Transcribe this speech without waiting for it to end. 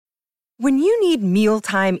When you need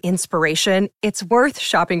mealtime inspiration, it's worth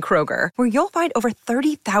shopping Kroger, where you'll find over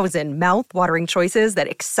 30,000 mouth-watering choices that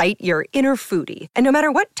excite your inner foodie. And no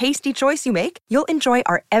matter what tasty choice you make, you'll enjoy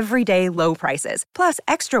our everyday low prices, plus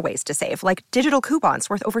extra ways to save, like digital coupons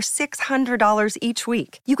worth over $600 each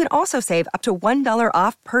week. You can also save up to $1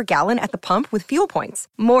 off per gallon at the pump with fuel points.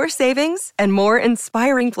 More savings and more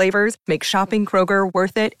inspiring flavors make shopping Kroger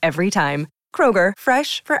worth it every time. Kroger,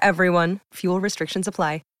 fresh for everyone. Fuel restrictions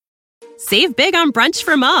apply. Save big on brunch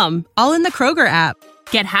for mom, all in the Kroger app.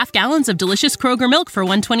 Get half gallons of delicious Kroger milk for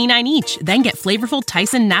 $1.29 each. Then get flavorful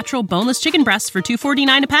Tyson natural boneless chicken breasts for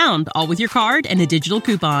 $2.49 a pound, all with your card and a digital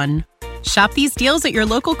coupon. Shop these deals at your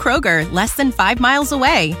local Kroger, less than 5 miles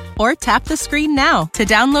away. Or tap the screen now to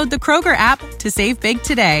download the Kroger app to save big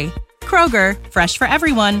today. Kroger, fresh for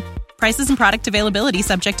everyone. Prices and product availability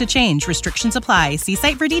subject to change. Restrictions apply. See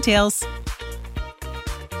site for details.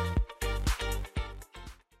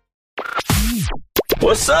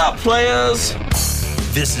 What's up, players?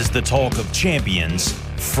 This is the Talk of Champions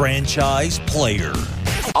franchise player.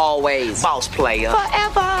 Always boss player.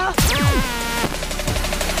 Forever.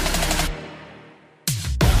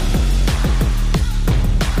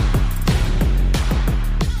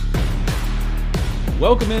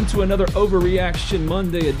 Welcome into another Overreaction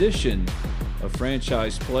Monday edition of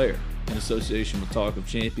Franchise Player in association with Talk of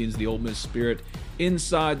Champions, the Ole Miss Spirit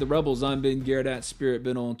inside the Rebels. I'm Ben Garrett at Spirit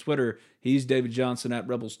Ben on Twitter. He's David Johnson at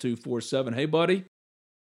Rebels247. Hey, buddy.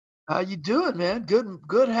 How you doing, man?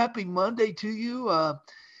 Good, happy Monday to you.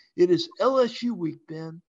 It is LSU week,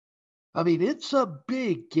 Ben. I mean, it's a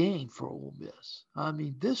big game for Ole Miss. I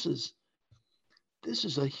mean, this is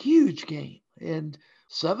a huge game, and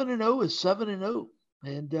 7-0 is 7-0,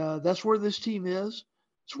 and that's where this team is.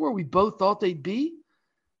 It's where we both thought they'd be,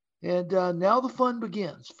 and now the fun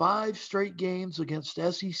begins. 5 straight games against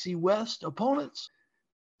SEC West opponents.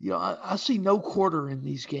 You know, I see no quarter in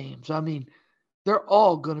these games. I mean, they're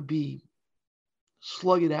all going to be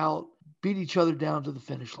slug it out, beat each other down to the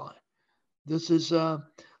finish line. This is the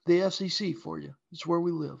SEC for you. It's where we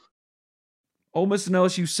live. Ole Miss and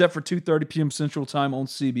LSU set for 2:30 p.m. Central Time on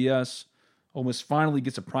CBS. Ole Miss finally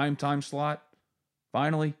gets a primetime slot.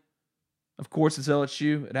 Finally. Of course, it's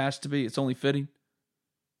LSU. It has to be. It's only fitting.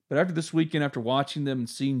 But after this weekend, after watching them and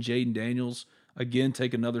seeing Jaden Daniels again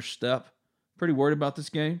take another step, pretty worried about this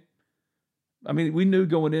game. I mean, we knew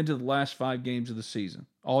going into the last 5 games of the season,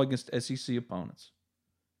 all against SEC opponents,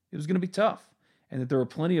 it was going to be tough and that there were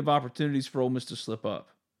plenty of opportunities for Ole Miss to slip up.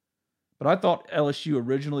 But I thought LSU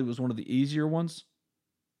originally was one of the easier ones.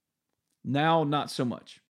 Now, not so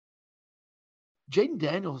much. Jaden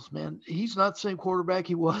Daniels, man, he's not the same quarterback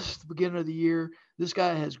he was at the beginning of the year. This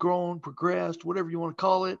guy has grown, progressed, whatever you want to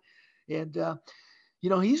call it. And,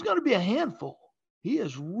 he's going to be a handful. He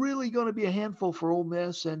is really going to be a handful for Ole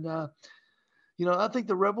Miss. And, I think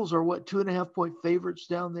the Rebels are, 2.5-point favorites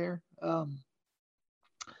down there. But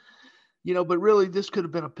really this could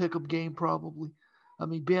have been a pick-up game probably. I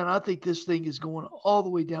mean, Ben, I think this thing is going all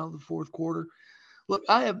the way down to the fourth quarter. Look,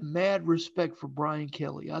 I have mad respect for Brian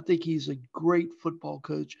Kelly. I think he's a great football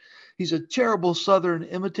coach. He's a terrible Southern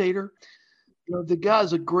imitator. The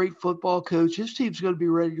guy's a great football coach. His team's going to be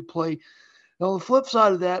ready to play. Now, on the flip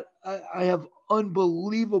side of that, I have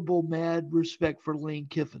unbelievable mad respect for Lane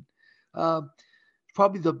Kiffin.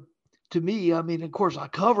 Probably to me, I mean, of course I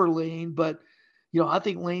cover Lane, but I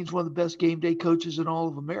think Lane's one of the best game day coaches in all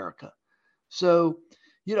of America. So,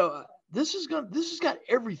 this has got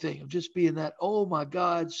everything of just being that, oh my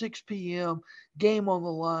God, 6 p.m. game on the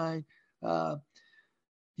line.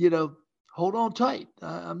 Hold on tight.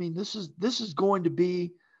 I mean, this is going to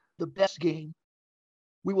be the best game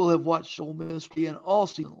we will have watched Ole Miss in all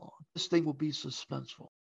season long. This thing will be suspenseful.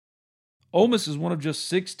 Ole Miss is one of just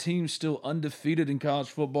 6 teams still undefeated in college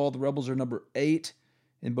football. The Rebels are number 8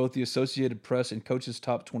 in both the Associated Press and Coaches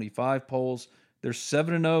Top 25 polls. They're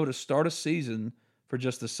 7-0 to start a season for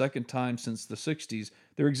just the second time since the 60s.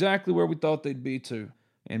 They're exactly where we thought they'd be too.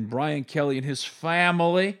 And Brian Kelly and his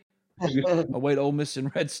family await Ole Miss in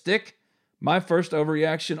Red Stick. My first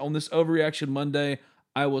overreaction on this Overreaction Monday,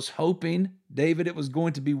 I was hoping, David, it was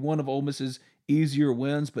going to be one of Ole Miss's easier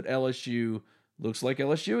wins, but LSU looks like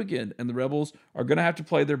LSU again, and the Rebels are going to have to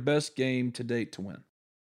play their best game to date to win.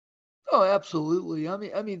 Oh, absolutely.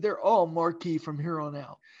 I mean, they're all marquee from here on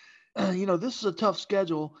out. This is a tough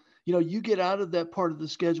schedule. You get out of that part of the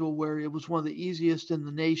schedule where it was one of the easiest in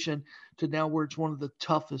the nation to now where it's one of the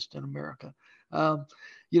toughest in America.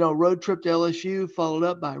 Road trip to LSU, followed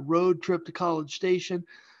up by road trip to College Station,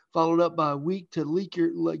 followed up by a week to lick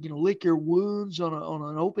your wounds on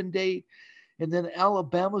an open date, and then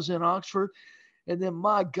Alabama's in Oxford. And then,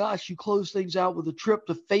 my gosh, you close things out with a trip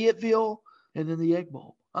to Fayetteville and then the Egg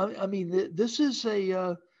Bowl. I mean, this is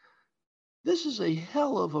a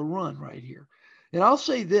hell of a run right here. And I'll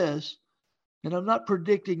say this, and I'm not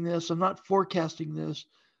predicting this, I'm not forecasting this,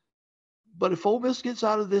 but if Ole Miss gets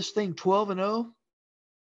out of this thing 12-0,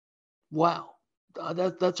 wow.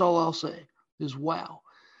 That's all I'll say is wow.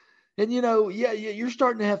 And, you're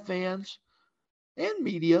starting to have fans and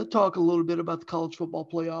media talk a little bit about the college football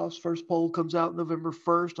playoffs. First poll comes out November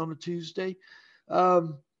 1st on a Tuesday.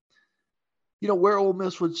 Where Ole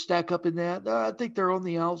Miss would stack up in that. I think they're on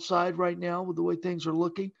the outside right now with the way things are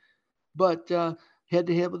looking. But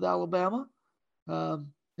head-to-head with Alabama. And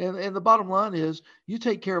the bottom line is you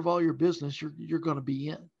take care of all your business, you're going to be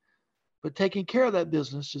in. But taking care of that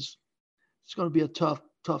business it's going to be a tough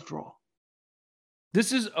draw.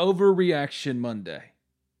 This is Overreaction Monday.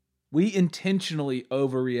 We intentionally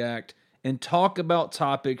overreact and talk about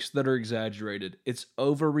topics that are exaggerated. It's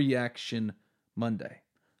Overreaction Monday.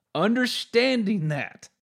 Understanding that,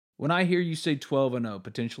 when I hear you say 12-0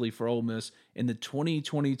 potentially for Ole Miss in the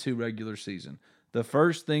 2022 regular season, the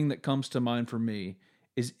first thing that comes to mind for me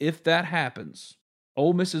is if that happens,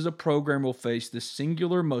 Ole Miss as a program will face the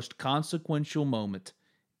singular most consequential moment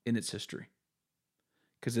in its history.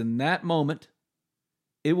 Because in that moment,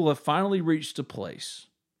 it will have finally reached a place,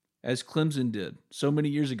 as Clemson did so many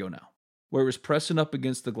years ago now, where it was pressing up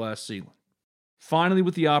against the glass ceiling. Finally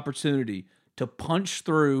with the opportunity to punch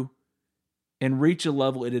through and reach a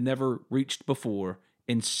level it had never reached before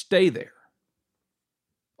and stay there.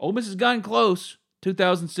 Ole Miss has gotten close,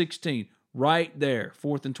 2016, right there,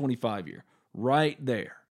 4th and 25 year, right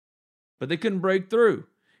there. But they couldn't break through,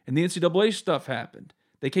 and the NCAA stuff happened.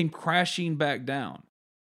 They came crashing back down.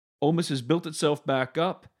 Ole Miss has built itself back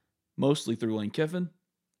up, mostly through Lane Kiffin.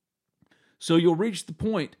 So you'll reach the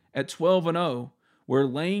point at 12-0 where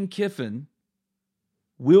Lane Kiffin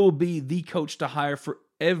will be the coach to hire for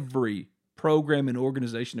every program and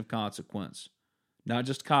organization of consequence. Not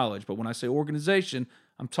just college, but when I say organization,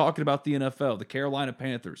 I'm talking about the NFL, the Carolina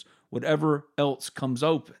Panthers, whatever else comes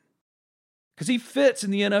open. Because he fits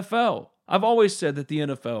in the NFL. I've always said that the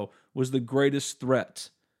NFL was the greatest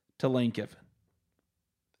threat to Lane Kiffin.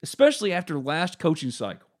 Especially after last coaching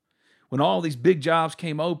cycle, when all these big jobs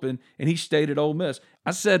came open and he stayed at Ole Miss. I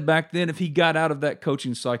said back then if he got out of that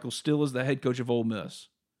coaching cycle still as the head coach of Ole Miss,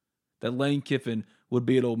 that Lane Kiffin would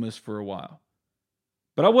be at Ole Miss for a while.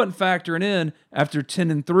 But I wasn't factoring in after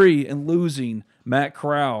 10-3 and losing Matt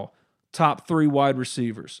Corral, top 3 wide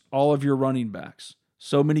receivers, all of your running backs,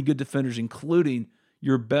 so many good defenders, including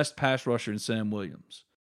your best pass rusher in Sam Williams.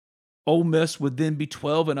 Ole Miss would then be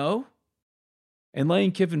 12-0? And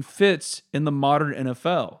Lane Kiffin fits in the modern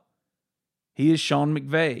NFL. He is Sean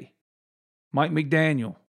McVay, Mike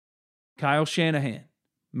McDaniel, Kyle Shanahan,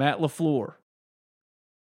 Matt LaFleur.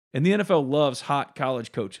 And the NFL loves hot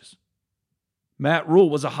college coaches. Matt Rule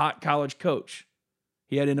was a hot college coach.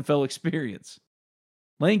 He had NFL experience.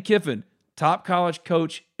 Lane Kiffin, top college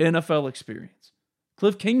coach, NFL experience.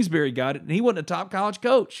 Cliff Kingsbury got it, and he wasn't a top college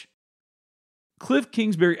coach. Cliff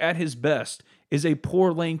Kingsbury at his best is a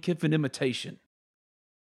poor Lane Kiffin imitation.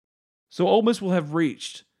 So Ole Miss will have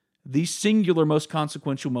reached the singular most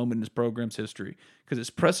consequential moment in this program's history because it's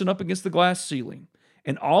pressing up against the glass ceiling.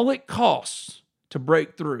 And all it costs to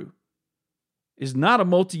break through is not a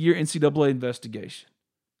multi-year NCAA investigation,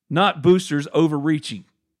 not boosters overreaching.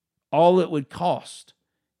 All it would cost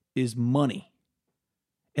is money.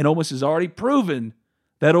 And Ole Miss has already proven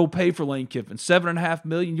that it'll pay for Lane Kiffin. $7.5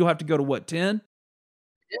 million, you'll have to go to what, 10?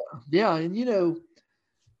 Yeah. And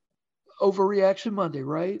Overreaction Monday,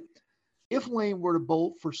 right? If Lane were to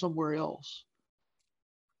bolt for somewhere else,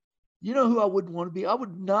 you know who I wouldn't want to be? I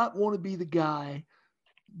would not want to be the guy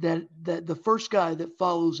that the first guy that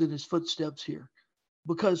follows in his footsteps here.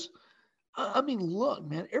 Because, I mean, look,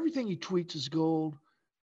 man, everything he tweets is gold.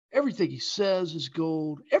 Everything he says is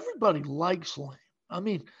gold. Everybody likes Lane. I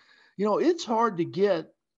mean, it's hard to get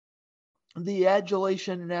the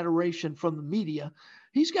adulation and adoration from the media.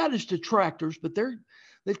 He's got his detractors, but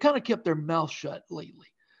they've kind of kept their mouth shut lately.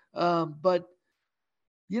 But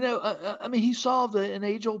he solved an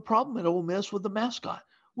age-old problem at Ole Miss with the mascot,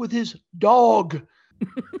 with his dog.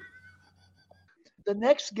 The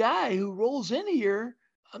next guy who rolls in here,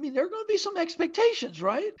 I mean, there are going to be some expectations,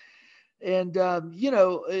 right? And,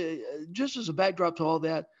 just as a backdrop to all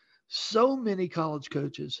that, so many college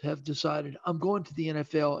coaches have decided, I'm going to the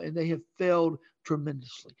NFL, and they have failed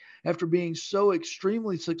tremendously after being so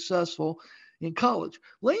extremely successful in college.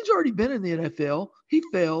 Lane's already been in the NFL. He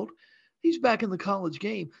failed. He's back in the college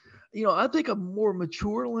game. I think a more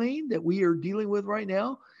mature Lane that we are dealing with right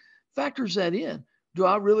now factors that in. Do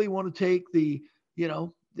I really want to take the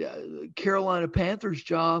Carolina Panthers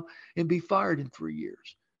job and be fired in 3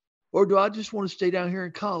 years? Or do I just want to stay down here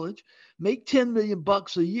in college, make $10 million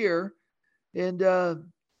a year and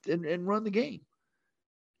run the game?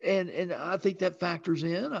 And I think that factors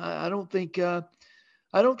in. I don't think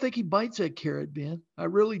he bites that carrot, Ben. I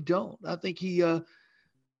really don't. I think he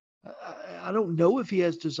I don't know if he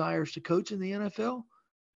has desires to coach in the NFL,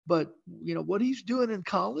 but what he's doing in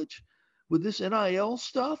college with this NIL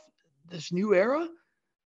stuff, this new era.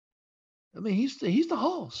 I mean, he's the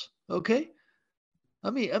hoss. Okay. I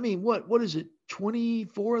mean, what is it?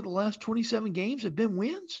 24 of the last 27 games have been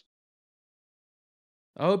wins.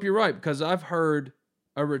 I hope you're right, because I've heard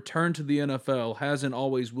a return to the NFL has and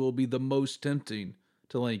always will be the most tempting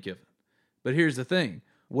to Lane Kiffin. But here's the thing.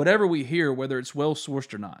 Whatever we hear, whether it's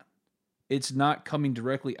well-sourced or not, it's not coming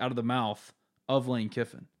directly out of the mouth of Lane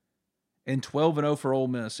Kiffin. And 12-0 for Ole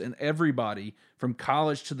Miss, and everybody from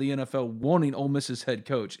college to the NFL wanting Ole Miss's head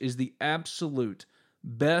coach is the absolute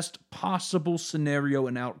best possible scenario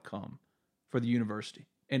and outcome for the university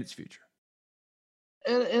and its future.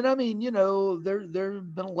 And I mean, there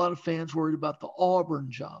have been a lot of fans worried about the Auburn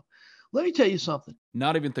job. Let me tell you something.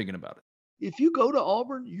 Not even thinking about it. If you go to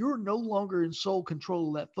Auburn, you're no longer in sole control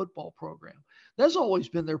of that football program. That's always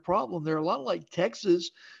been their problem. They're a lot like Texas,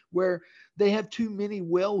 where they have too many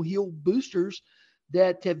well-heeled boosters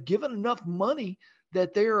that have given enough money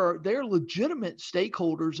that they're legitimate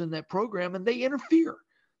stakeholders in that program, and they interfere.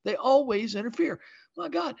 They always interfere. My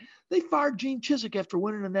God, they fired Gene Chizik after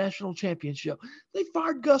winning a national championship. They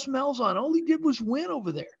fired Gus Malzahn. All he did was win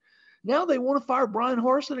over there. Now they want to fire Brian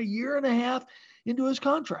Harsin a year and a half into his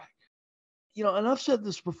contract. And I've said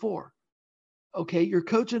this before. Okay, you're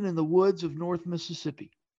coaching in the woods of North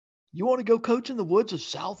Mississippi. You want to go coach in the woods of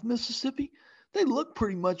South Mississippi? They look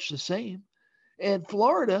pretty much the same. And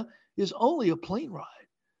Florida is only a plane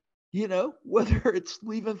ride, whether it's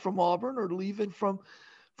leaving from Auburn or leaving from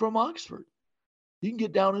Oxford. You can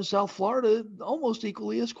get down in South Florida almost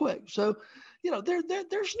equally as quick. So,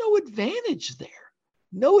 there's no advantage there.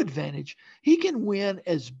 No advantage. He can win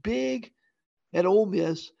as big at Ole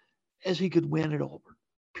Miss as he could win at Auburn,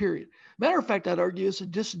 period. Matter of fact, I'd argue it's a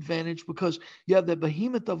disadvantage because you have that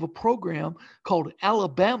behemoth of a program called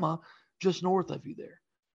Alabama just north of you there,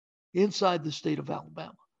 inside the state of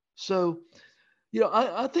Alabama. So,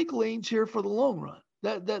 I think Lane's here for the long run.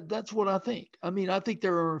 That's what I think. I mean, I think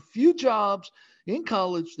there are a few jobs in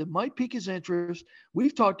college that might pique his interest.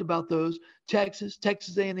 We've talked about those: Texas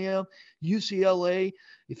A&M, UCLA,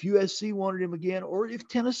 if USC wanted him again, or if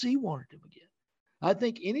Tennessee wanted him again. I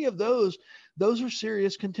think any of those are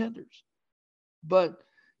serious contenders. But,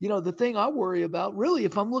 the thing I worry about, really,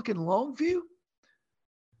 if I'm looking long view,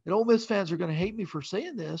 and Ole Miss fans are going to hate me for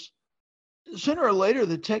saying this, sooner or later,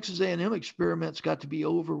 the Texas A&M experiment's got to be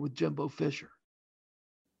over with Jimbo Fisher.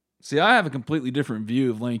 See, I have a completely different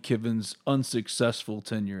view of Lane Kiffin's unsuccessful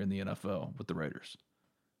tenure in the NFL with the Raiders.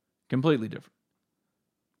 Completely different.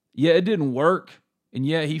 Yeah, it didn't work, and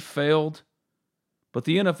yeah, he failed, but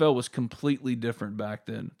the NFL was completely different back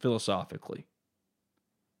then, philosophically.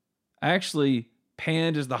 Actually,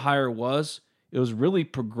 panned as the hire was, it was really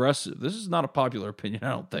progressive. This is not a popular opinion,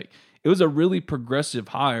 I don't think. It was a really progressive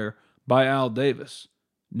hire by Al Davis.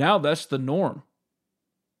 Now that's the norm.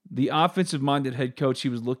 The offensive-minded head coach he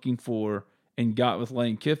was looking for and got with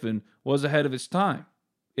Lane Kiffin was ahead of its time.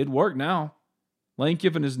 It worked now. Lane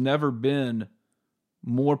Kiffin has never been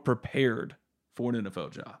more prepared for an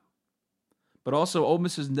NFL job. But also, Ole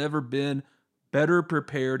Miss has never been better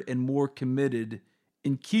prepared and more committed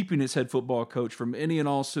in keeping its head football coach from any and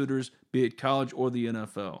all suitors, be it college or the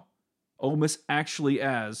NFL. Ole Miss actually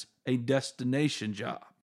as a destination job.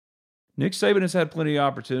 Nick Saban has had plenty of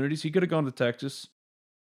opportunities. He could have gone to Texas.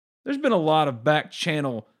 There's been a lot of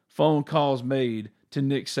back-channel phone calls made to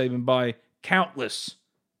Nick Saban by countless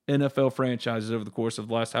NFL franchises over the course of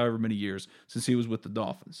the last however many years since he was with the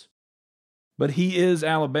Dolphins. But he is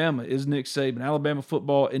Alabama, is Nick Saban. Alabama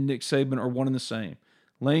football and Nick Saban are one and the same.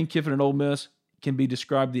 Lane Kiffin and Ole Miss can be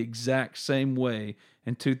described the exact same way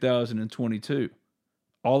in 2022.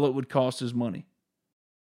 All it would cost is money.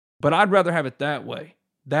 But I'd rather have it that way,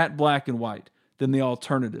 that black and white, than the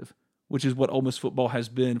alternative, which is what Ole Miss football has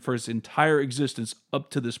been for its entire existence up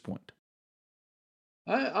to this point.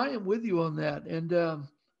 I am with you on that. And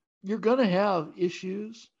you're going to have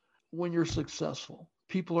issues when you're successful.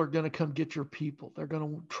 People are going to come get your people. They're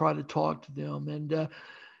going to try to talk to them. And,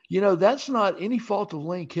 that's not any fault of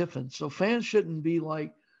Lane Kiffin. So fans shouldn't be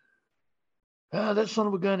like, that son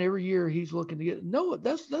of a gun every year he's looking to get. No,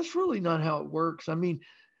 that's really not how it works. I mean,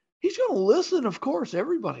 he's going to listen. Of course,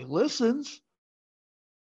 everybody listens.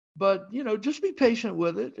 But, just be patient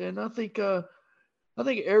with it. And I think, I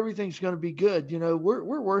think everything's going to be good.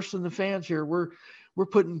 We're worse than the fans here. We're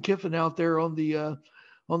putting Kiffin out there on the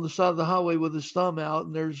side of the highway with his thumb out,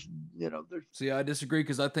 and there's. See, I disagree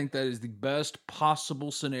because I think that is the best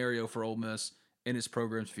possible scenario for Ole Miss in its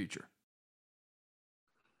program's future.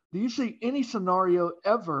 Do you see any scenario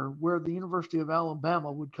ever where the University of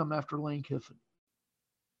Alabama would come after Lane Kiffin?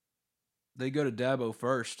 They go to Dabo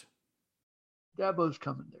first. Dabo's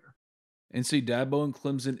coming there. And see, Dabo and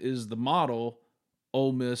Clemson is the model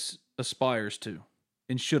Ole Miss aspires to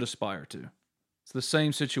and should aspire to. It's the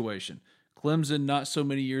same situation. Clemson, not so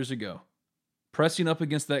many years ago, pressing up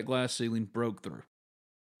against that glass ceiling, broke through.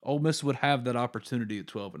 Ole Miss would have that opportunity at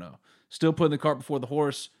 12-0. Still putting the cart before the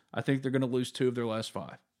horse. I think they're going to lose 2 of their last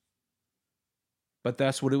 5. But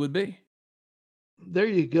that's what it would be. There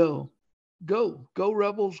you go. Go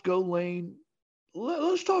Rebels, go Lane.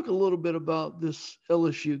 Let's talk a little bit about this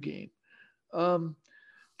LSU game. 2:30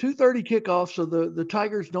 kickoff, so the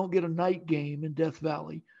Tigers don't get a night game in Death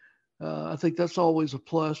Valley. I think that's always a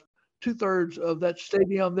plus. 2/3 of that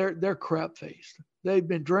stadium, they're crap faced. They've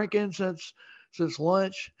been drinking since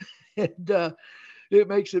lunch, and it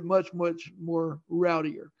makes it much more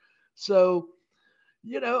rowdier. So,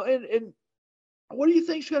 and what do you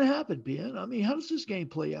think's going to happen, Ben? I mean, how does this game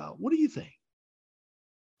play out? What do you think?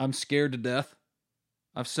 I'm scared to death.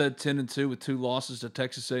 I've said 10-2 with 2 losses to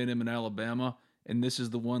Texas A&M and Alabama, and this is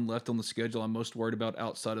the one left on the schedule I'm most worried about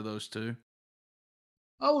outside of those 2.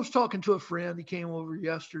 I was talking to a friend. He came over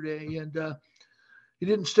yesterday, and he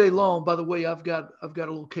didn't stay long. By the way, I've got a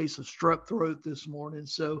little case of strep throat this morning,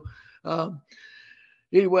 so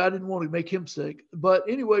anyway, I didn't want to make him sick. But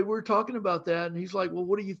anyway, we're talking about that, and he's like, well,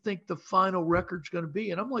 what do you think the final record's going to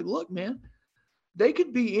be? And I'm like, look, man, they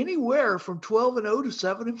could be anywhere from 12-0 to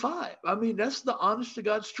 7-5. I mean, that's the honest to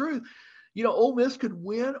God's truth. Ole Miss could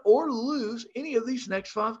win or lose any of these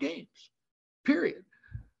next 5 games, period.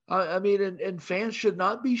 I mean, and fans should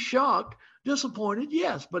not be shocked, disappointed,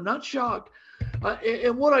 yes, but not shocked.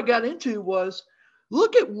 And what I got into was,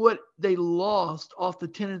 look at what they lost off the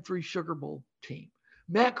 10-3 Sugar Bowl team.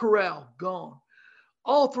 Matt Corral, gone.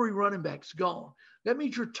 All 3 running backs, gone. That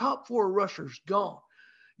means your top 4 rushers, gone.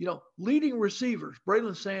 Leading receivers,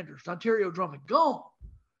 Braylon Sanders, Ontario Drummond, gone.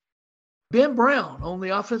 Ben Brown on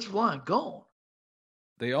the offensive line, gone.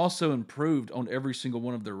 They also improved on every single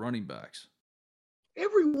one of their running backs.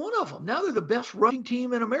 Every one of them. Now they're the best rushing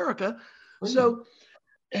team in America. So,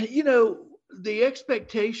 the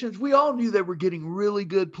expectations, we all knew they were getting really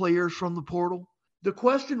good players from the portal. The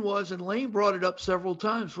question was, and Lane brought it up several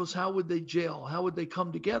times, was how would they gel? How would they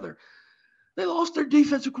come together? They lost their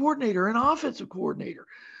defensive coordinator and offensive coordinator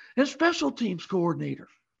and special teams coordinator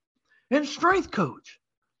and strength coach.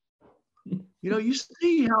 You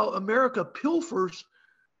see how America pilfers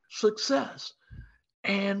success.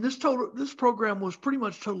 And this program was pretty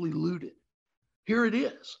much totally looted. Here it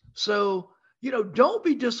is. So, don't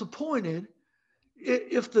be disappointed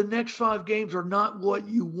if the next 5 games are not what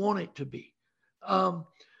you want it to be.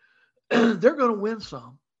 They're going to win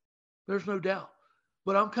some. There's no doubt.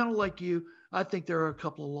 But I'm kind of like you. I think there are a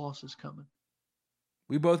couple of losses coming.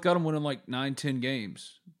 We both got them winning like 9-10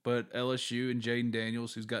 games. But LSU and Jaden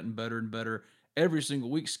Daniels, who's gotten better and better every single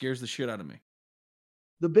week, scares the shit out of me.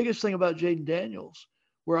 The biggest thing about Jaden Daniels,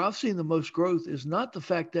 where I've seen the most growth, is not the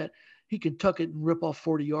fact that he can tuck it and rip off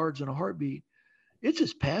 40 yards in a heartbeat. It's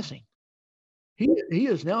his passing. He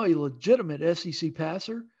is now a legitimate SEC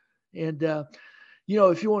passer. And,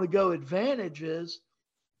 if you want to go advantages,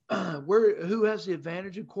 who has the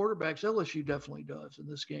advantage in quarterbacks? LSU definitely does in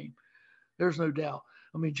this game. There's no doubt.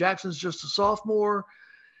 I mean, Jackson's just a sophomore.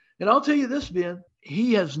 And I'll tell you this, Ben,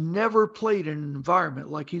 he has never played in an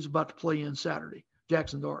environment like he's about to play in Saturday,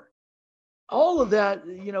 Jackson Dart. All of that,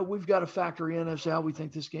 we've got to factor in as to how we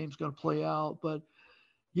think this game's going to play out. But,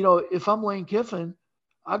 if I'm Lane Kiffin,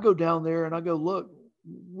 I go down there and I go, look,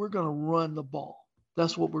 we're going to run the ball.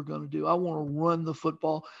 That's what we're going to do. I want to run the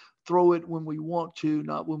football, throw it when we want to,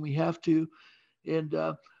 not when we have to, and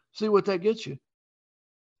see what that gets you.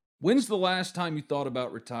 When's the last time you thought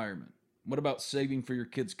about retirement? What about saving for your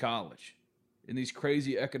kids' college? In these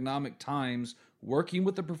crazy economic times, working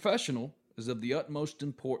with a professional is of the utmost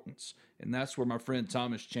importance, and that's where my friend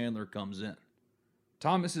Thomas Chandler comes in.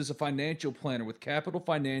 Thomas is a financial planner with Capital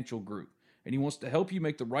Financial Group, and he wants to help you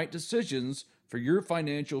make the right decisions for your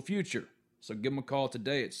financial future. So give him a call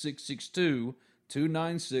today at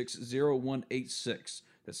 662-296-0186.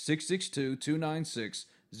 That's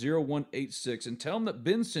 662-296-0186, and tell him that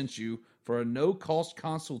Ben sent you for a no-cost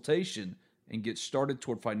consultation and get started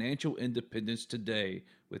toward financial independence today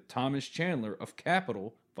with Thomas Chandler of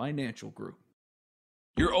Capital Financial Group.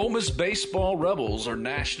 Your Ole Miss baseball Rebels are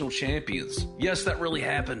national champions. Yes, that really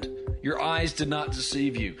happened. Your eyes did not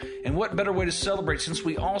deceive you. And what better way to celebrate since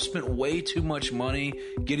we all spent way too much money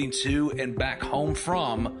getting to and back home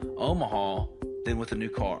from Omaha than with a new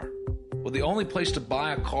car? Well, the only place to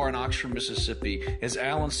buy a car in Oxford, Mississippi is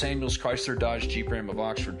Allen Samuels Chrysler Dodge Jeep Ram of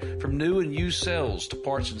Oxford. From new and used sales to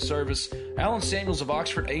parts and service, Allen Samuels of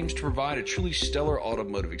Oxford aims to provide a truly stellar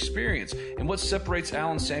automotive experience. And what separates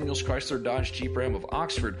Allen Samuels Chrysler Dodge Jeep Ram of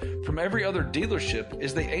Oxford from every other dealership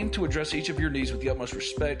is they aim to address each of your needs with the utmost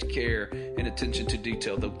respect, care, and attention to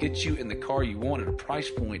detail. They'll get you in the car you want at a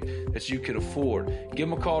price point that you can afford. Give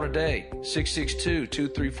them a call today,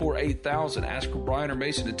 662-234-8000. Ask for Brian or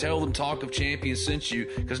Mason to tell them Talk of Champions sent you,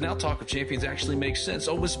 because now Talk of Champions actually makes sense.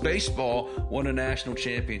 Ole Miss baseball won a national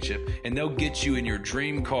championship, and they'll get you in your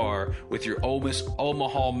dream car with your Ole Miss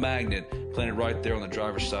Omaha magnet planted right there on the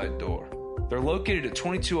driver's side door. They're located at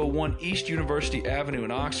 2201 East University Avenue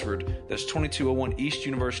in Oxford. That's 2201 East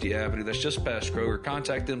University Avenue. That's just past Kroger.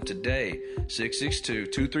 Contact them today,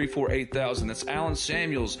 662-234-8000. That's Allen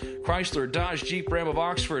Samuels, Chrysler Dodge Jeep Ram of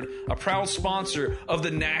Oxford, a proud sponsor of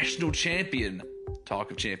the national champion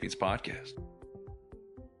Talk of Champions podcast.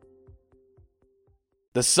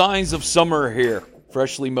 The signs of summer are here.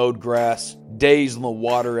 Freshly mowed grass, days on the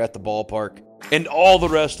water at the ballpark, and all the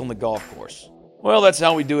rest on the golf course. Well, that's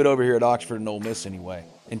how we do it over here at Oxford and Ole Miss anyway.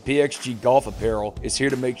 And PXG Golf Apparel is here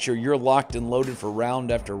to make sure you're locked and loaded for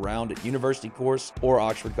round after round at University Course or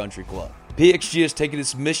Oxford Country Club. PXG has taken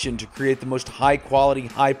its mission to create the most high-quality,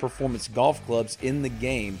 high-performance golf clubs in the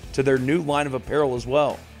game to their new line of apparel as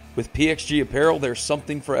well. With PXG Apparel, there's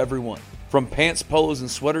something for everyone. From pants, polos,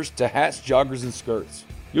 and sweaters to hats, joggers, and skirts.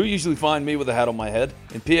 You'll usually find me with a hat on my head,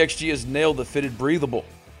 and PXG has nailed the fitted breathable.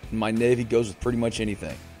 And my navy goes with pretty much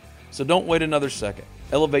anything. So don't wait another second.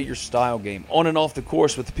 Elevate your style game on and off the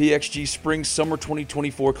course with the PXG Spring Summer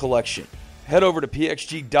 2024 collection. Head over to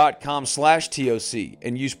pxg.com/TOC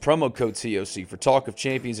and use promo code TOC for Talk of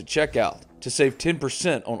Champions at checkout to save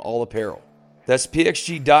 10% on all apparel. That's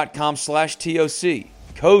pxg.com/TOC.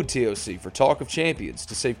 Code TOC for Talk of Champions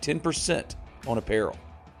to save 10% on apparel.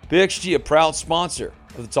 PXG, a proud sponsor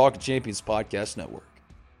of the Talk of Champions podcast network.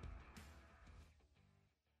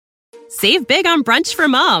 Save big on brunch for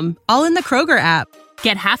mom, all in the Kroger app.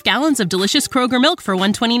 Get half gallons of delicious Kroger milk for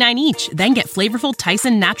 $1.29 each. Then get flavorful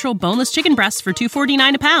Tyson natural boneless chicken breasts for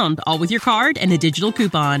 $2.49 a pound, all with your card and a digital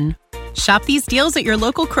coupon. Shop these deals at your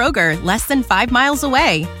local Kroger, less than 5 miles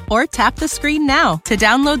away. Or tap the screen now to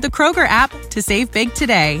download the Kroger app to save big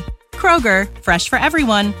today. Kroger, fresh for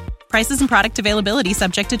everyone. Prices and product availability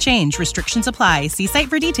subject to change. Restrictions apply. See site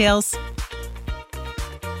for details.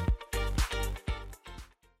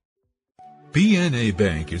 BNA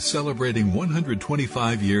Bank is celebrating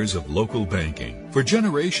 125 years of local banking. For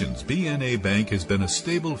generations, BNA Bank has been a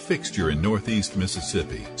stable fixture in Northeast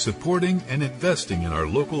Mississippi, supporting and investing in our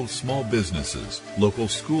local small businesses, local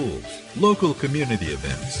schools, local community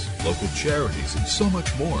events, local charities, and so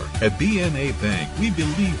much more. At BNA Bank, we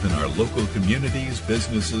believe in our local communities,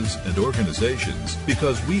 businesses, and organizations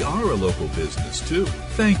because we are a local business too.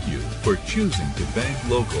 Thank you for choosing to bank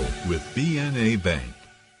local with BNA Bank.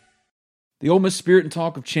 The Ole Miss Spirit and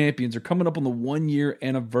Talk of Champions are coming up on the 1-year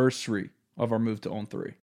anniversary of our move to On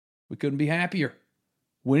 3. We couldn't be happier.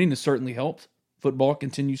 Winning has certainly helped. Football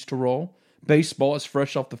continues to roll. Baseball is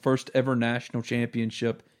fresh off the first ever national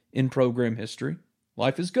championship in program history.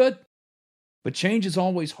 Life is good. But change is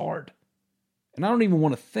always hard. And I don't even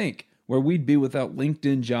want to think where we'd be without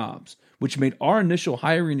LinkedIn Jobs, which made our initial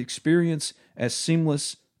hiring experience as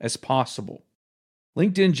seamless as possible.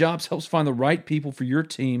 LinkedIn Jobs helps find the right people for your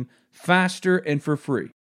team faster and for free.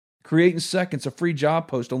 Create in seconds a free job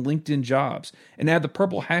post on LinkedIn Jobs and add the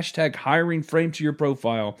purple hashtag hiring frame to your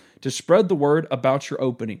profile to spread the word about your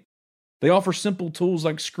opening. They offer simple tools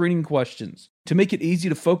like screening questions to make it easy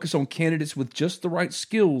to focus on candidates with just the right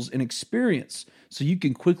skills and experience so you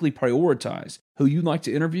can quickly prioritize who you'd like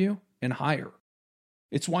to interview and hire.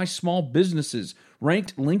 It's why small businesses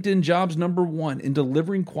ranked LinkedIn Jobs #1 in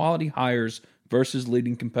delivering quality hires versus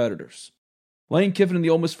leading competitors. Lane Kiffin and the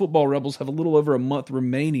Ole Miss football Rebels have a little over a month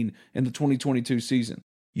remaining in the 2022 season.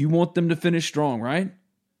 You want them to finish strong, right?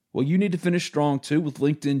 Well, you need to finish strong too with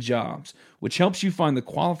LinkedIn Jobs, which helps you find the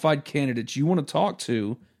qualified candidates you want to talk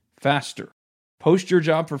to faster. Post your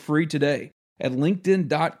job for free today at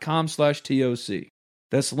linkedin.com/TOC.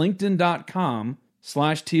 That's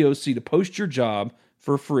linkedin.com/TOC to post your job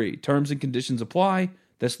for free. Terms and conditions apply.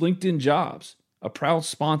 That's LinkedIn Jobs, a proud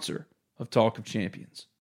sponsor of Talk of Champions.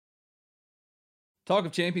 Talk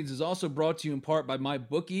of Champions is also brought to you in part by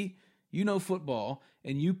MyBookie. You know football,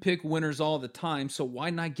 and you pick winners all the time, so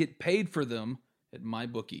why not get paid for them at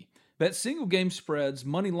MyBookie. Bet single game spreads,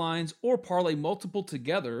 money lines, or parlay multiple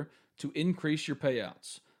together to increase your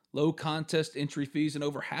payouts. Low contest entry fees and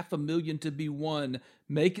over $500,000 to be won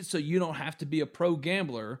make it so you don't have to be a pro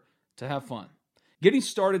gambler to have fun. Getting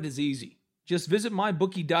started is easy. Just visit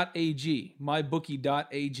mybookie.ag,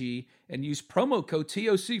 and use promo code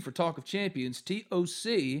TOC for Talk of Champions,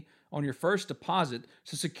 TOC, on your first deposit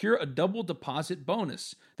to secure a double deposit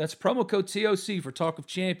bonus. That's promo code TOC for Talk of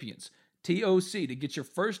Champions, TOC, to get your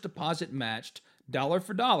first deposit matched dollar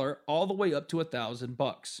for dollar all the way up to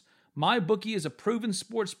 $1,000. MyBookie is a proven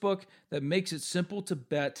sports book that makes it simple to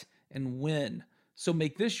bet and win. So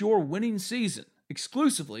make this your winning season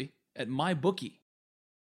exclusively at MyBookie.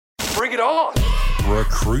 Bring it on.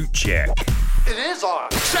 Recruit check. It is on.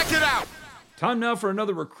 Check it out. Time now for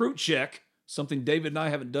another recruit check, something David and I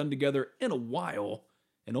haven't done together in a while.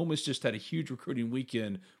 And Ole Miss just had a huge recruiting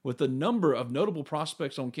weekend with a number of notable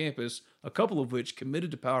prospects on campus, a couple of which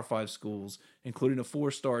committed to Power 5 schools, including a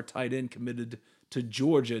 4-star tight end committed to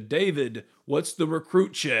Georgia. David, what's the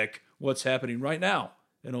recruit check? What's happening right now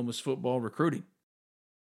in Ole Miss football recruiting?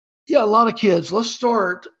 Yeah, a lot of kids. Let's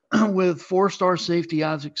start with 4-star safety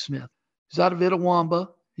Isaac Smith. He's out of Itawamba.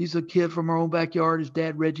 He's a kid from our own backyard. His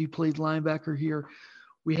dad, Reggie, played linebacker here.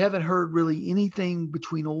 We haven't heard really anything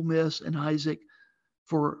between Ole Miss and Isaac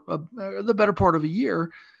for the better part of a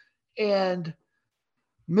year. And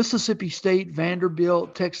Mississippi State,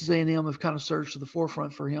 Vanderbilt, Texas A&M have kind of surged to the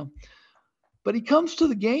forefront for him. But he comes to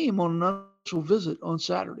the game on an unofficial visit on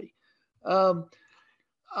Saturday.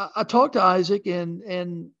 I talked to Isaac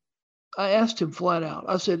and I asked him flat out.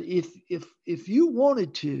 I said, if you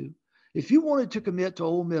wanted to commit to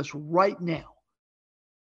Ole Miss right now,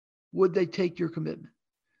 would they take your commitment?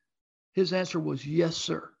 His answer was, yes,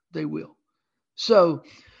 sir, they will. So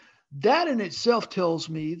that in itself tells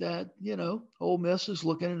me that, Ole Miss is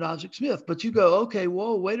looking at Isaac Smith. But you go, okay,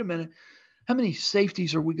 whoa, wait a minute. How many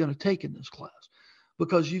safeties are we going to take in this class?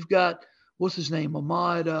 Because you've got, what's his name,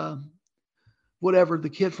 Ahmad, whatever, the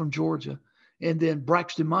kid from Georgia, and then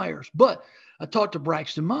Braxton Myers. But I talked to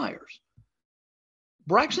Braxton Myers.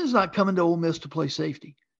 Braxton's not coming to Ole Miss to play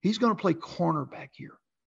safety. He's going to play cornerback here.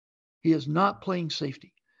 He is not playing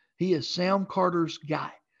safety. He is Sam Carter's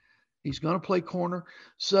guy. He's going to play corner.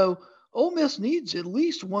 So Ole Miss needs at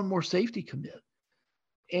least one more safety commit.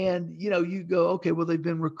 And, you go, okay, well, they've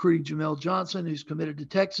been recruiting Jamel Johnson, who's committed to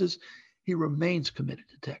Texas. He remains committed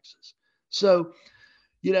to Texas. So,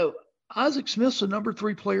 Isaac Smith's a number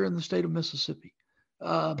 3 player in the state of Mississippi.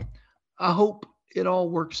 I hope it all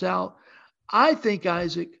works out. I think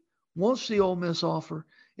Isaac wants the Ole Miss offer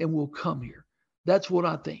and will come here. That's what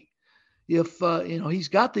I think. If, he's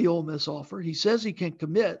got the Ole Miss offer, he says he can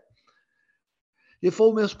commit. If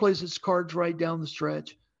Ole Miss plays its cards right down the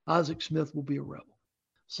stretch, Isaac Smith will be a Rebel.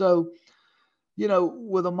 So,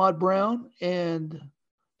 with Ahmad Brown and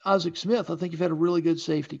Isaac Smith, I think you've had a really good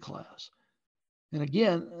safety class. And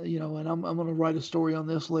again, and I'm going to write a story on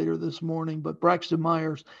this later this morning, but Braxton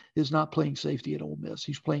Myers is not playing safety at Ole Miss.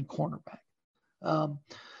 He's playing cornerback.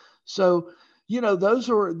 So, those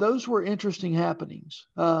were interesting happenings.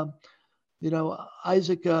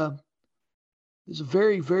 Isaac is a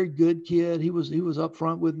very, very good kid. He was up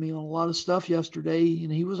front with me on a lot of stuff yesterday,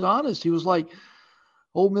 and he was honest. He was like,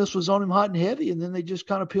 Ole Miss was on him hot and heavy, and then they just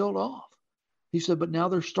kind of peeled off. He said, but now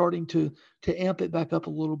they're starting to amp it back up a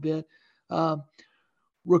little bit.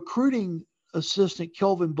 Recruiting assistant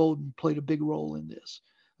Kelvin Bolden played a big role in this.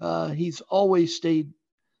 He's always stayed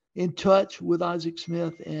in touch with Isaac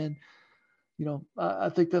Smith, and I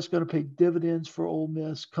think that's going to pay dividends for Ole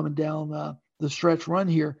Miss coming down the stretch run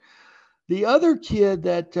here. The other kid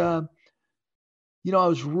that I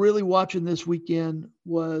was really watching this weekend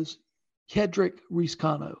was Kedrick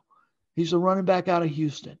Riscano. He's a running back out of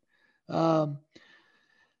Houston.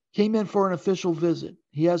 Came in for an official visit.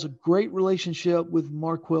 He has a great relationship with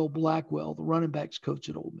Marquell Blackwell, the running backs coach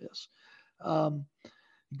at Ole Miss.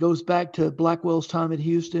 It goes back to Blackwell's time at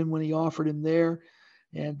Houston when he offered him there.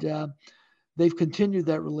 And they've continued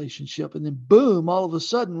that relationship. And then boom, all of a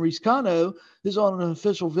sudden, Riscano is on an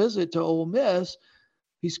official visit to Ole Miss.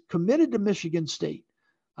 He's committed to Michigan State.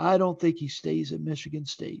 I don't think he stays at Michigan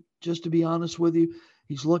State. Just to be honest with you,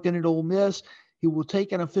 he's looking at Ole Miss. He will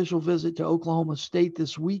take an official visit to Oklahoma State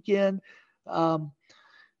this weekend. I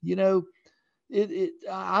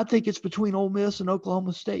think it's between Ole Miss and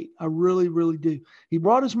Oklahoma State. I really, really do. He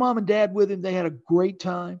brought his mom and dad with him. They had a great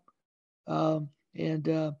time.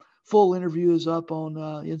 Full interview is up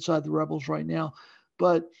on Inside the Rebels right now.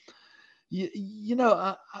 But, we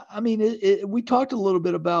talked a little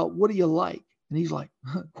bit about what do you like? And he's like,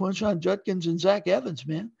 Quinshon Judkins and Zach Evans,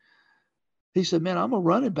 man. He said, man, I'm a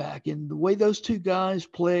running back. And the way those two guys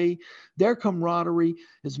play, their camaraderie,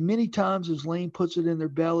 as many times as Lane puts it in their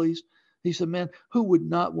bellies, he said, man, who would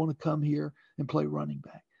not want to come here and play running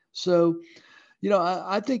back? So,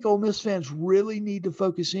 I think Ole Miss fans really need to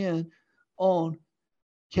focus in on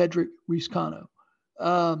Kedrick Reese-Cano.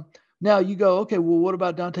 Now you go, okay, well, what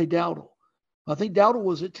about Dante Dowdle? I think Dowdle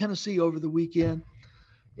was at Tennessee over the weekend,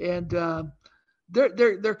 and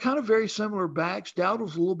they're kind of very similar backs.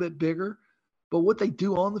 Dowdle's a little bit bigger, but what they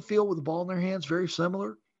do on the field with the ball in their hands, very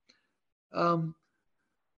similar.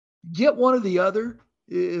 Get one or the other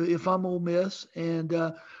if I'm Ole Miss. And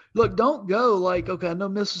look, don't go like, okay, I know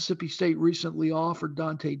Mississippi State recently offered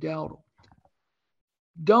Dante Dowdle.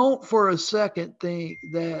 Don't for a second think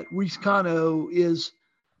that Reese-Cano is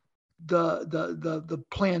the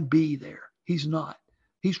plan B there. He's not.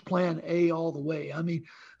 He's plan A all the way. I mean,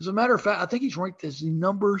 as a matter of fact, I think he's ranked as the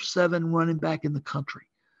number 7 running back in the country.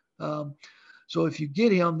 So if you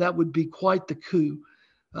get him, that would be quite the coup.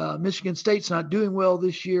 Michigan State's not doing well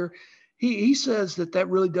this year. He says that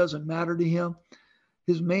really doesn't matter to him.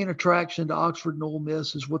 His main attraction to Oxford and Ole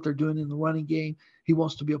Miss is what they're doing in the running game. He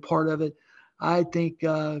wants to be a part of it. I think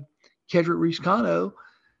Kedrick Reese-Cano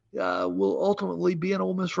will ultimately be an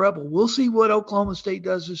Ole Miss Rebel. We'll see what Oklahoma State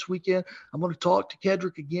does this weekend. I'm going to talk to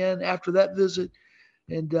Kedrick again after that visit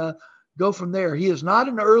and go from there. He is not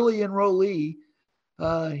an early enrollee,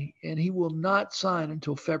 and he will not sign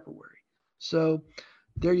until February. So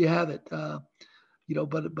there you have it.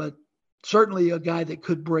 But certainly a guy that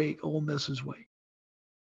could break Ole Miss's way.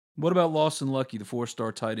 What about Lawson Lucky, the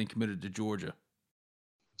 4-star tight end committed to Georgia?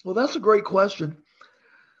 Well, that's a great question.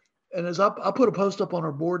 And as I put a post up on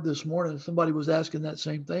our board this morning, somebody was asking that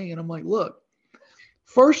same thing. And I'm like, look,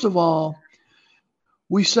 first of all,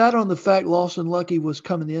 we sat on the fact Lawson Lucky was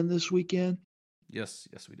coming in this weekend. Yes,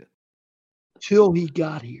 we did. Till he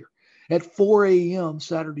got here at 4 a.m.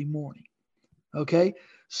 Saturday morning. Okay?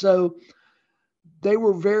 So they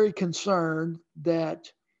were very concerned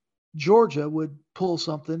that Georgia would pull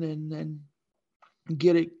something and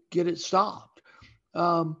get it stopped.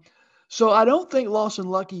 So I don't think Lawson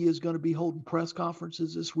Lucky is going to be holding press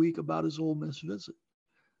conferences this week about his Ole Miss visit.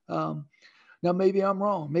 Now, maybe I'm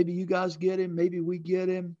wrong. Maybe you guys get him. Maybe we get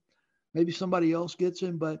him. Maybe somebody else gets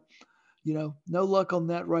him. But, no luck on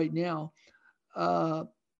that right now.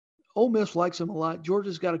 Ole Miss likes him a lot.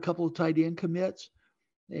 Georgia's got a couple of tight end commits.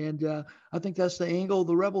 And I think that's the angle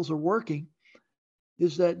the Rebels are working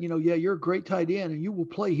is that, you're a great tight end and you will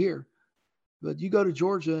play here. But you go to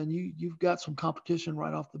Georgia and you've got some competition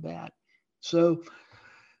right off the bat. So,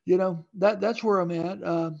 that's where I'm at.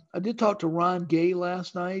 I did talk to Ron Gay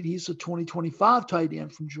last night. He's a 2025 tight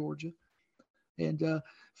end from Georgia. And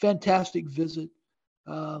fantastic visit.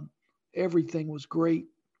 Everything was great.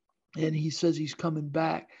 And he says he's coming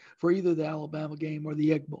back for either the Alabama game or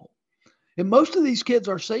the Egg Bowl. And most of these kids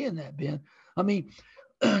are saying that, Ben. I mean,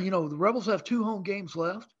 the Rebels have 2 home games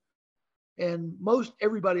left. And most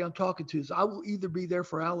everybody I'm talking to is I will either be there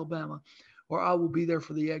for Alabama or I will be there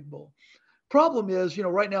for the Egg Bowl. Problem is,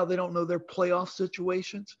 right now they don't know their playoff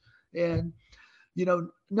situations. And,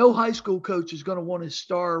 no high school coach is going to want his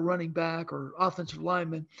star running back or offensive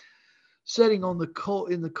lineman sitting in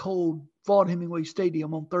the cold Vaughn-Hemingway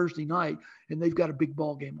Stadium on Thursday night, and they've got a big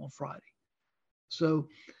ball game on Friday. So,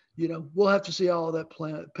 we'll have to see how all that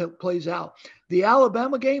plays out. The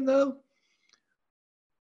Alabama game, though,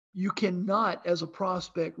 you cannot, as a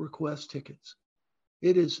prospect, request tickets.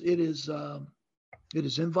 It is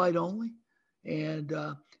invite only, and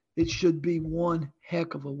it should be one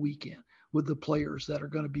heck of a weekend with the players that are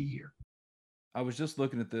going to be here. I was just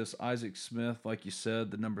looking at this. Isaac Smith, like you said,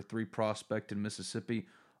 the number 3 prospect in Mississippi.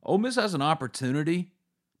 Ole Miss has an opportunity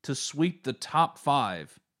to sweep the top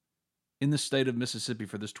 5 in the state of Mississippi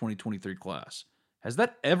for this 2023 class. Has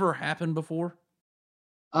that ever happened before?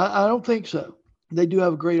 I don't think so. They do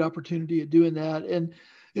have a great opportunity at doing that. And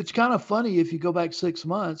it's kind of funny if you go back 6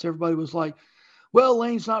 months, everybody was like, well,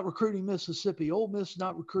 Lane's not recruiting Mississippi. Ole Miss is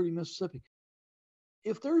not recruiting Mississippi.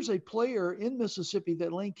 If there's a player in Mississippi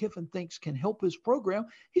that Lane Kiffin thinks can help his program,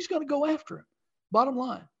 he's going to go after him. Bottom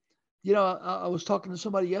line. I was talking to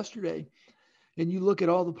somebody yesterday, and you look at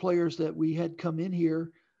all the players that we had come in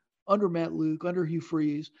here under Matt Luke, under Hugh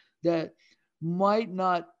Freeze, that might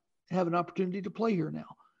not have an opportunity to play here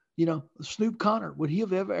now. Snoop Connor, would he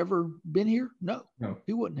have ever been here? No,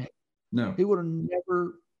 he wouldn't have. No, he would have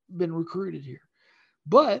never been recruited here.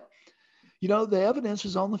 But, the evidence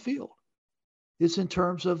is on the field. It's in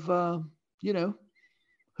terms of,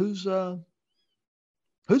 who's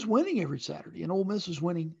winning every Saturday, and Ole Miss is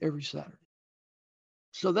winning every Saturday.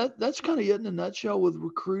 So that's kind of it in a nutshell with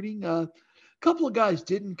recruiting. couple of guys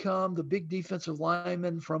didn't come. The big defensive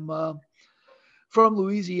lineman from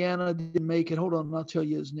Louisiana didn't make it. Hold on, I'll tell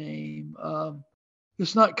you his name.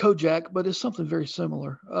 It's not Kojak, but it's something very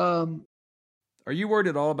similar. Are you worried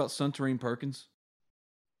at all about Suntarine Perkins?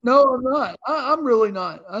 No, I'm not. I'm really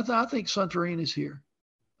not. I think Suntarine is here.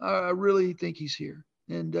 I really think he's here.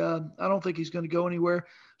 And I don't think he's going to go anywhere.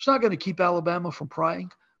 It's not going to keep Alabama from prying,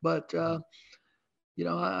 but,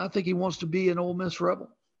 I think he wants to be an Ole Miss Rebel.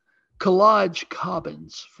 Kalaj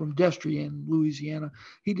Cobbins from Destrian, Louisiana,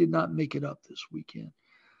 he did not make it up this weekend.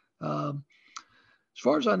 As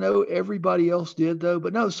far as I know, everybody else did, though.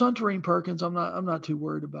 But no, Suntarine Perkins, I'm not too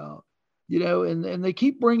worried about. And they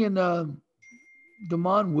keep bringing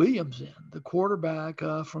Damon Williams in, the quarterback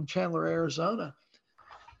from Chandler, Arizona.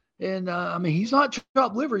 And, he's not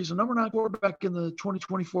chopped liver. He's a number 9 quarterback in the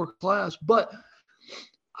 2024 class. But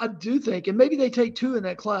I do think, and maybe they take 2 in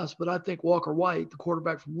that class, but I think Walker White, the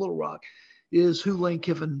quarterback from Little Rock, is who Lane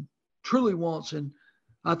Kiffin truly wants. And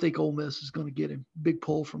I think Ole Miss is going to get him. Big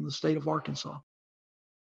pull from the state of Arkansas.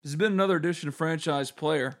 This has been another edition of Franchise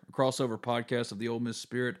Player, a crossover podcast of the Ole Miss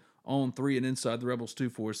Spirit on 3 and Inside the Rebels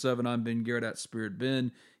 247. I'm Ben Garrett at Spirit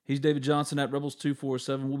Ben. He's David Johnson at Rebels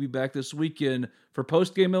 247. We'll be back this weekend for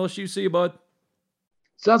post-game LSU. See you, bud.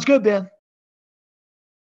 Sounds good, Ben.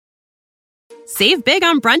 Save big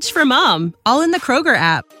on brunch for mom, all in the Kroger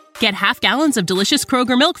app. Get half gallons of delicious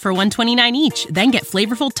Kroger milk for $1.29 each. Then get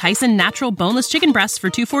flavorful Tyson natural boneless chicken breasts for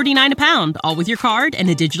 $2.49 a pound, all with your card and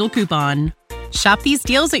a digital coupon. Shop these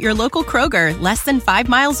deals at your local Kroger, less than 5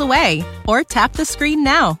 miles away. Or tap the screen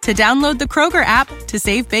now to download the Kroger app to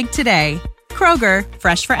save big today. Kroger,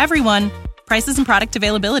 fresh for everyone. Prices and product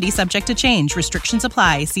availability subject to change. Restrictions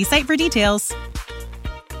apply. See site for details.